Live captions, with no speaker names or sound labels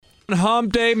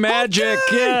Hump day magic.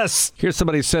 Okay. Yes. Here's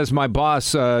somebody says my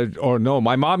boss,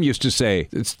 my mom used to say,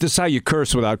 this is how you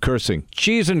curse without cursing.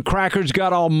 Cheese and crackers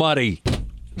got all muddy.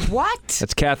 What?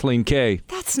 That's Kathleen K.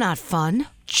 That's not fun.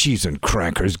 Cheese and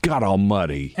crackers got all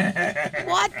muddy.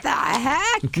 What the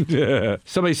heck?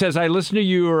 Somebody says, I listened to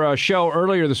your show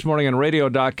earlier this morning on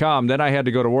radio.com. Then I had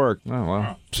to go to work. Oh,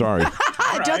 well, sorry.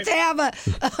 Don't they have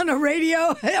on a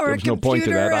radio or There's a no point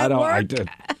to computer that. at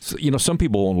work? Some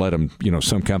people won't let them,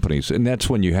 some companies, and that's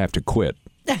when you have to quit.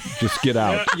 Just get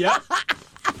out. Yep.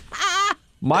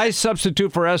 My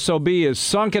substitute for SOB is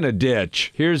sunk in a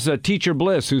ditch. Here's Teacher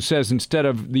Bliss, who says instead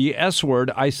of the S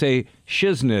word, I say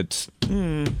shiznits.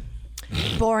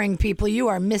 Boring people. You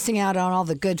are missing out on all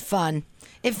the good fun.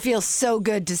 It feels so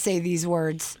good to say these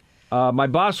words. My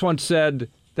boss once said,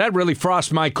 that really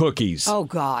frosts my cookies. Oh,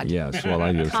 God. Yes, well,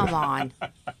 I do. Come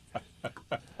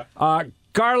on.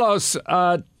 Carlos,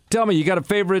 tell me, you got a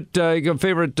favorite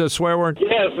swear word?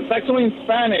 Yes, it's actually in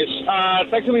Spanish.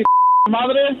 It's actually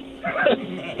madre.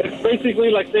 It's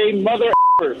basically like saying mother.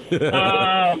 But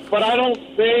I don't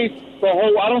say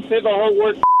the whole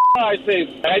word. I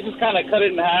just kind of cut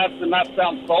it in half to not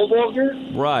sound so vulgar.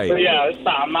 Right. But yeah, it's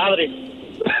madre.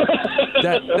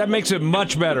 That makes it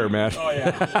much better, man. Oh,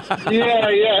 yeah.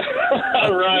 Yeah.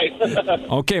 Right.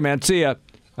 Okay, man. See ya.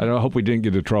 I hope we didn't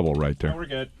get into trouble right there. No, we're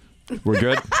good. We're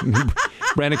good?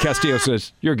 Brandon Castillo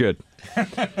says, you're good.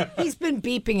 He's been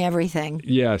beeping everything.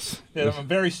 Yes. Yeah, I'm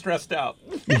very stressed out.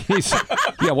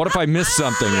 What if I missed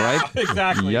something, right?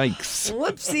 Exactly. Yikes.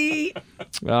 Whoopsie.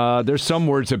 There's some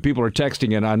words that people are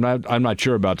texting and I'm not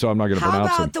sure about, so I'm not going to How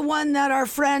pronounce them. about the one that our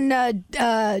friend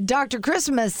Dr.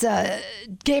 Christmas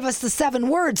gave us the 7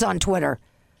 words on Twitter?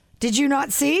 Did you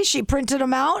not see? She printed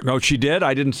them out. No, she did?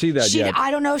 I didn't see that yet.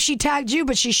 I don't know if she tagged you,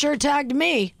 but she sure tagged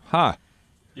me. Huh.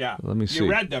 Yeah. Let me see.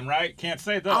 You read them, right? Can't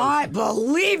say those.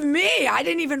 Believe me, I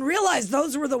didn't even realize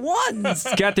those were the ones.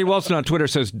 Kathy Wilson on Twitter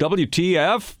says,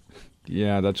 WTF?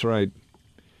 Yeah, that's right.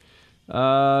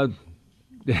 I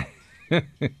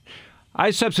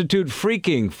substitute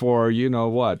freaking for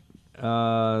what?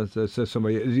 Says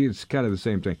somebody. It's kind of the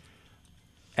same thing.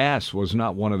 Ass was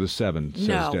not one of the 7, says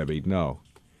No. Debbie. No.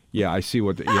 Yeah, I see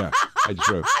what I just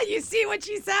wrote. You see what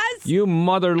she says? You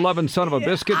mother-loving son of a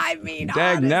biscuit. I mean,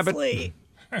 Dag nabbit. honestly.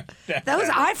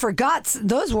 I forgot.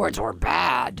 Those words were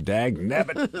bad. Dag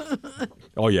nabbit.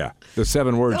 Oh, yeah. The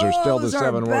 7 words are still the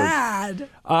 7 bad.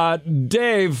 words.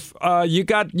 Dave, you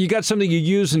got something you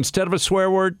use instead of a swear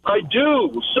word? I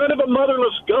do. Son of a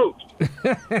motherless goat.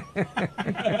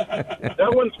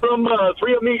 That one's from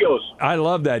Three Amigos. I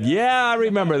love that. Yeah, I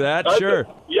remember that. Sure.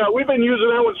 Yeah, we've been using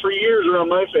that one for years around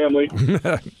my family.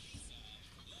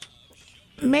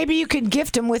 Maybe you could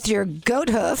gift him with your goat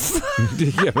hoof.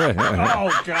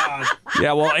 Oh, God.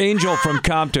 Yeah, well, Angel from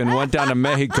Compton went down to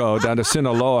Mexico, down to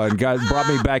Sinaloa, and brought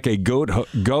me back a goat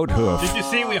hoof. Did you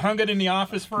see we hung it in the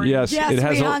office for you? Yes, Yes,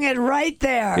 we hung it right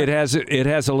there. It has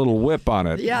a little whip on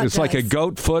it. Yeah, it's like a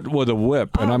goat foot with a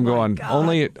whip, and I'm going God.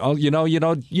 you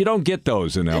don't get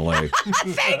those in L.A.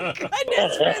 Thank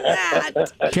goodness for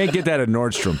that. Can't get that at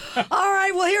Nordstrom. All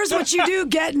right, well, here's what you do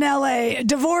get in L.A.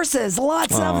 Divorces,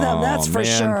 lots of them, that's for man,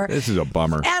 sure. This is a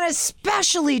bummer. And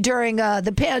especially during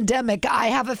the pandemic, I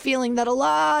have a feeling that a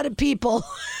lot of people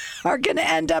are going to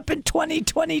end up in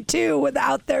 2022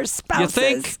 without their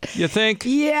spouses. You think?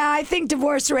 Yeah, I think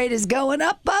divorce rate is going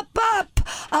up.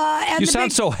 And You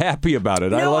sound so happy about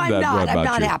it. I love that about you. I'm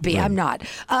not happy. I'm not.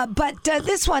 But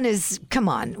this one is, come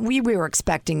on, we were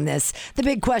expecting this. The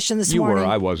big question this morning. You were.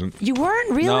 I wasn't. You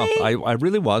weren't? Really? No, I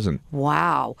really wasn't.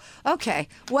 Wow. Okay.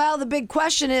 Well, the big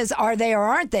question is, are they or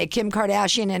aren't they? Kim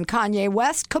Kardashian and Kanye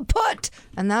West kaput.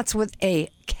 And that's with a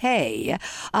K.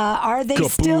 Are they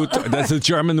still... That's a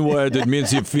German word. It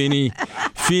means you're fini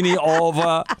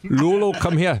over. Lulu,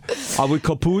 come here. Are we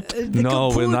kaput? No,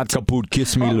 kaput. we're not kaput.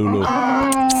 Kiss me, Lulu.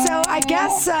 So I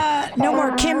guess no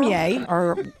more Kimye,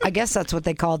 or I guess that's what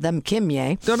they called them,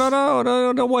 Kimye.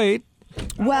 No, wait.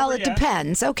 Well, it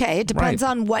depends. Okay, it depends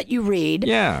on what you read.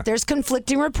 Yeah. There's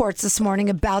conflicting reports this morning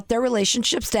about their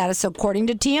relationship status. So according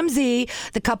to TMZ,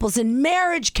 the couple's in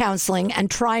marriage counseling and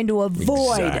trying to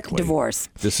avoid divorce.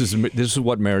 This is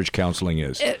what marriage counseling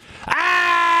is. And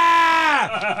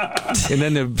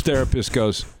then the therapist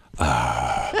goes,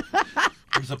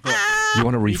 Here's a book. You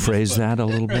want to rephrase that a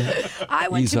little bit? I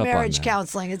went Ease to up on marriage that.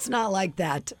 counseling. It's not like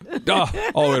that.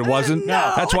 Oh, it wasn't?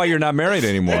 No. That's why you're not married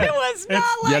anymore. It was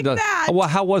not like that. Well,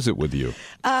 how was it with you?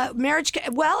 Marriage.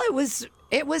 Well, it was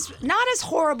not as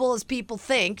horrible as people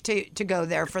think to go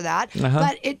there for that,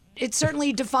 but it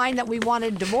certainly defined that we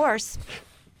wanted divorce.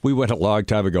 We went a long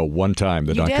time ago. One time,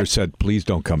 the doctor did? said, "Please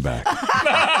don't come back."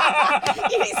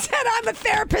 He said, I'm a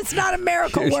therapist, not a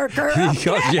miracle worker. He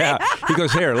goes, yeah. He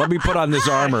goes, here, let me put on this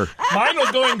armor. Mine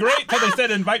was going great till they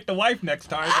said invite the wife next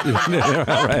time.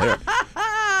 Right.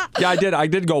 Yeah, I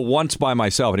did go once by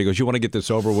myself, and he goes, you want to get this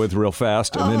over with real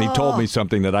fast? And then he told me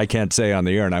something that I can't say on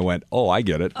the air, and I went, oh, I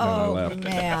get it. And I Oh, laughed.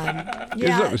 man.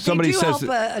 Yeah, somebody they do says-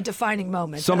 help a defining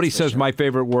moment. Somebody that's for says sure. my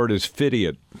favorite word is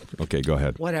fidiot. Okay, go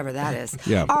ahead. Whatever that is.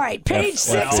 Yeah. All right, page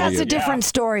 6 has a different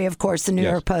story, of course, the New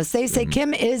Yes. York Post. They say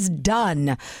Kim is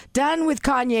done. Done with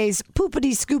Kanye's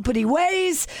poopity-scoopity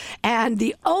ways, and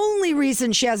the only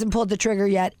reason she hasn't pulled the trigger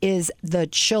yet is the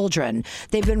children.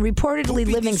 They've been reportedly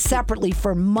living separately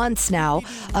for months now,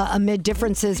 amid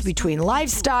differences between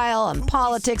lifestyle and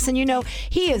politics. And, you know,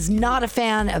 he is not a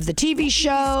fan of the TV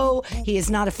show. He is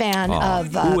not a fan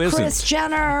of who isn't? Kris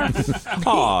Jenner.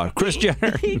 Aw, Kris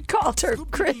Jenner. He called her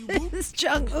Kris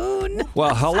Jong-un.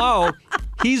 Well, hello.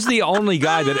 He's the only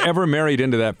guy that ever married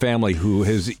into that family who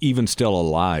is even still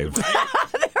alive.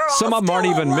 Some of them aren't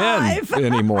even men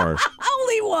anymore.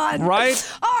 Only one.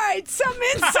 Right? All right. Some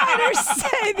insiders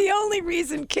say the only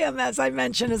reason Kim, as I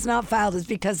mentioned, is not filed is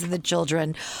because of the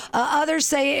children. Others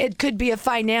say it could be a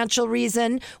financial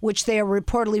reason, which they are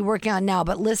reportedly working on now.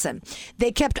 But listen,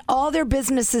 they kept all their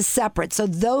businesses separate, so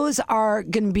those are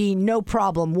going to be no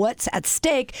problem. What's at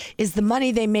stake is the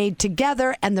money they made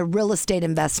together and the real estate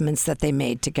investments that they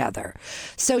made together.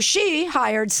 So she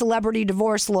hired celebrity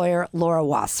divorce lawyer Laura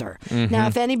Wasser. Now,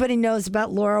 if anybody knows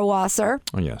about Laura Wasser,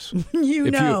 Oh, yes. you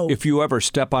know. If you ever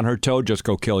step on her toe, just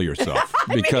go kill yourself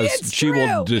because it's she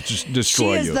will true.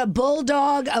 destroy She is you. the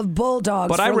bulldog of bulldogs.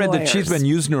 But I for read that she's lawyers. been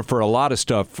using her for a lot of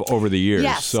stuff over the years,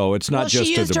 Yes. so it's not well, just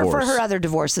she a used divorce. her for her other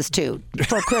divorces too,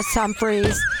 for Chris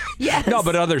Humphries. Yes. No,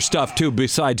 but other stuff too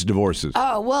besides divorces.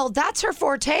 Oh well, that's her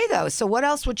forte though. So what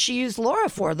else would she use Laura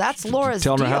for? That's Laura's.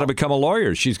 Telling her how deal. to become a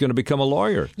lawyer. She's going to become a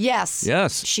lawyer. Yes.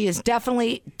 Yes. She is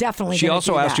definitely. She gonna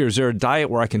also do asked that. her, is there a diet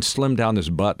where I can slim down this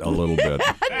butt a little bit?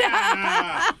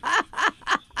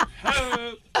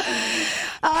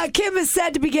 Kim is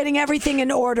said to be getting everything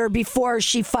in order before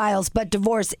she files, but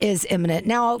divorce is imminent.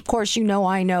 Now, of course, you know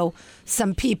I know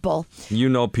some people. You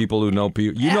know people who know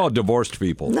people. You know divorced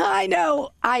people. I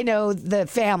know the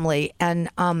family, and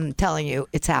I'm telling you,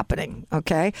 it's happening.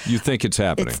 Okay, You think it's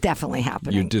happening. it's definitely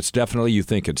happening. You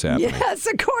think it's happening. Yes,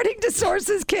 according to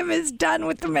sources, Kim is done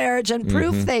with the marriage, and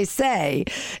proof they say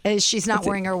is she's not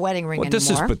wearing her wedding ring Well, anymore. this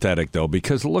is pathetic, though,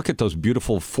 because look at those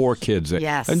beautiful 4 kids.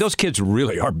 Yes. And those kids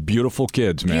really are beautiful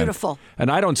kids, man. Beautiful.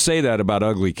 And I don't say that about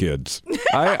ugly kids.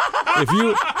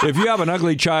 If you have an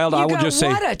ugly child, I will just say,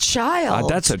 what a child.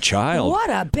 that's a child. What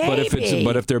a baby.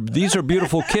 But if these are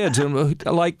beautiful kids, and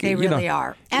like They really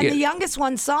are. And the youngest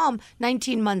one saw him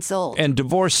 19 months old. And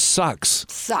divorce sucks.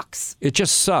 Sucks. It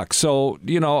just sucks. So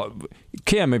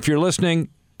Kim, if you're listening,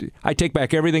 I take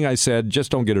back everything I said.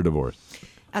 Just don't get a divorce.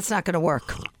 That's not going to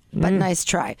work. But nice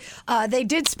try. They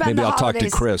did spend Maybe the I'll talk to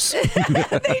holidays. Chris.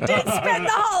 They did spend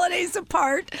the holidays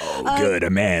apart. Good, a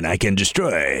man I can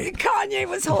destroy. Kanye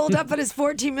was holed up at his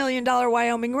 $14 million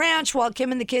Wyoming ranch while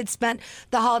Kim and the kids spent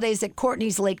the holidays at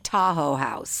Courtney's Lake Tahoe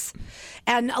house.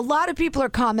 And a lot of people are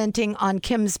commenting on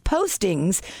Kim's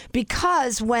postings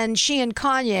because when she and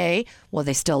Kanye, well,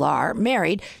 they still are,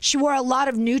 married, she wore a lot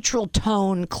of neutral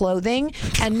tone clothing.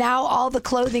 And now all the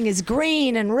clothing is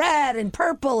green and red and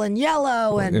purple and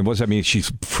yellow. And what does that mean?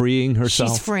 She's freeing herself?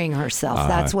 she's freeing herself.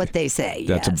 That's what they say.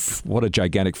 Yes. What a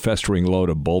gigantic festering load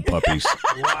of bull puppies.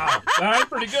 Wow. That's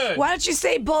pretty good. Why don't you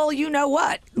say, bull, you know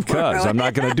what? Because I'm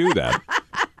not going to do that.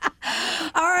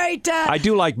 All right. I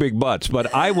do like big butts,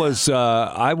 but I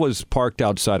was parked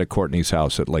outside of Courtney's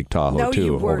house at Lake Tahoe No, too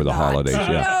you were over the not. holidays.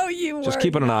 Yeah. No, you Just were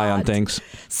keeping an eye on not. things.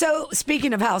 So,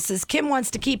 speaking of houses, Kim wants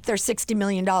to keep their $60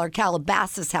 million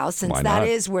Calabasas house since Why that not?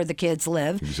 is where the kids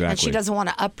live. And she Exactly. doesn't want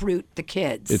to uproot the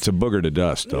kids. It's a booger to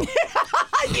dust, though.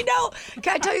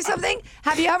 Can I tell you something?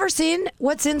 Have you ever seen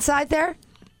what's inside there?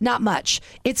 Not much.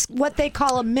 It's what they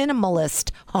call a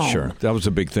minimalist home. Sure. That was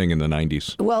a big thing in the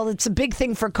 90s. Well, it's a big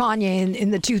thing for Kanye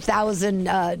in the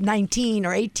 2019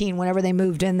 or 18, whenever they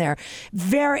moved in there.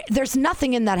 There's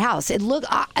nothing in that house. It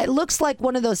looks like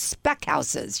one of those spec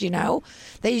houses,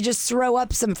 that you just throw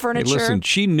up some Hey, furniture. listen,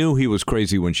 she knew he was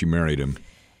crazy when she married him.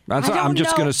 I'm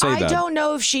just going to say that. I don't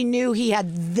know if she knew he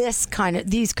had these kind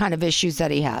of issues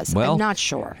that he has. Well, I'm not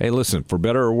sure. Hey, listen, for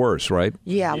better or worse, right?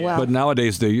 Yeah, well, But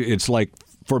nowadays, it's like,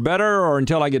 for better or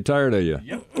until I get tired of you.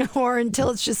 or until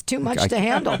it's just too much to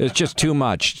handle. It's just too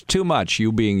much. Too much,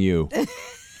 you being you.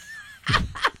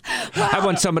 I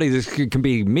want somebody that can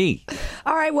be me.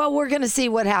 All right, well, we're going to see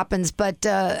what happens, but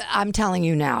I'm telling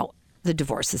you now, the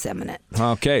divorce is imminent.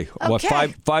 Okay. What,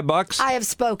 Okay. $5? I have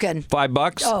spoken.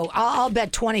 $5? Oh, I'll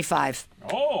bet 25.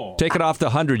 Oh. Take it off the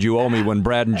 100 you owe me when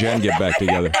Brad and Jen get back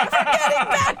together. Getting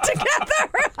back together.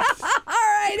 All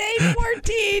right,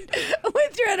 8:14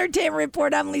 with your entertainment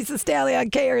report. I'm Lisa Staley on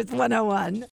KRS 101.